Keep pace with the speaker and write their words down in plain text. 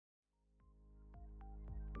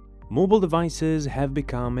Mobile devices have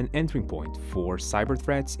become an entry point for cyber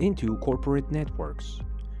threats into corporate networks.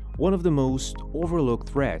 One of the most overlooked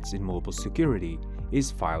threats in mobile security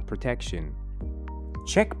is file protection.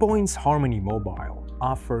 Check Point's Harmony Mobile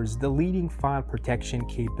offers the leading file protection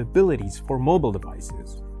capabilities for mobile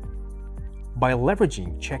devices. By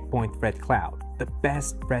leveraging Check Point Threat Cloud, the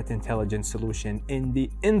best threat intelligence solution in the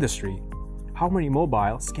industry, Harmony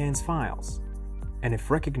Mobile scans files, and if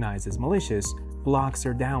recognized as malicious, blocks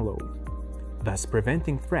their download, thus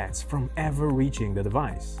preventing threats from ever reaching the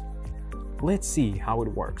device. Let's see how it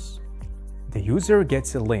works. The user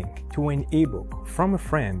gets a link to an ebook from a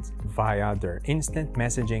friend via their instant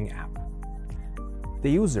messaging app. The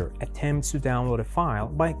user attempts to download a file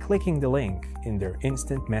by clicking the link in their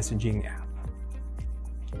instant messaging app.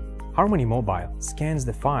 Harmony Mobile scans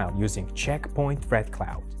the file using Check Point Threat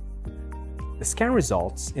Cloud. The scan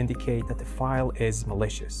results indicate that the file is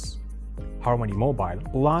malicious. Harmony Mobile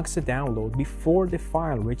blocks the download before the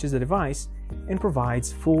file reaches the device and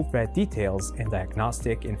provides full threat details and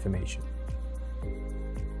diagnostic information.